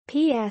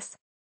P.S.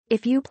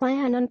 If you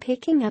plan on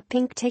picking up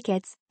pink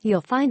tickets,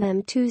 you'll find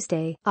them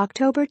Tuesday,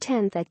 October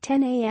 10th at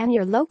 10 a.m.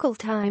 your local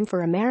time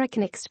for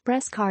American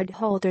Express card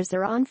holders,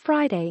 or on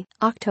Friday,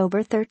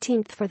 October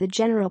 13th for the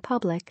general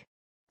public.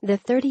 The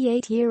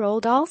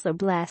 38-year-old also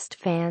blessed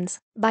fans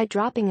by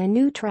dropping a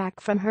new track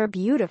from her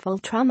beautiful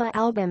Trauma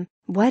album,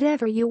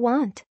 Whatever You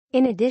Want,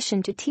 in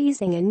addition to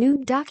teasing a new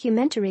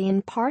documentary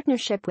in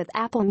partnership with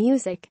Apple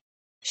Music.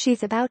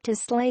 She's about to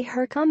slay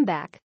her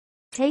comeback.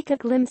 Take a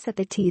glimpse at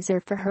the teaser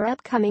for her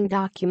upcoming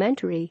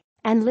documentary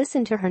and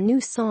listen to her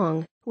new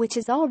song, which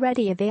is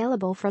already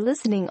available for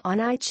listening on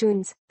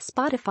iTunes,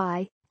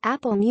 Spotify,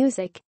 Apple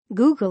Music,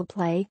 Google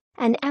Play,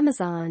 and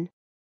Amazon.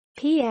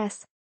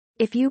 P.S.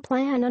 If you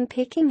plan on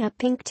picking up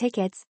pink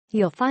tickets,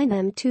 you'll find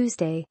them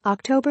Tuesday,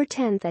 October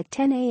 10th at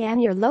 10 a.m.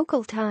 your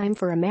local time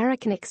for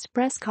American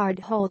Express card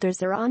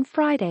holders, or on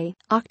Friday,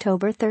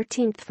 October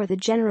 13th for the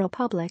general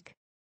public.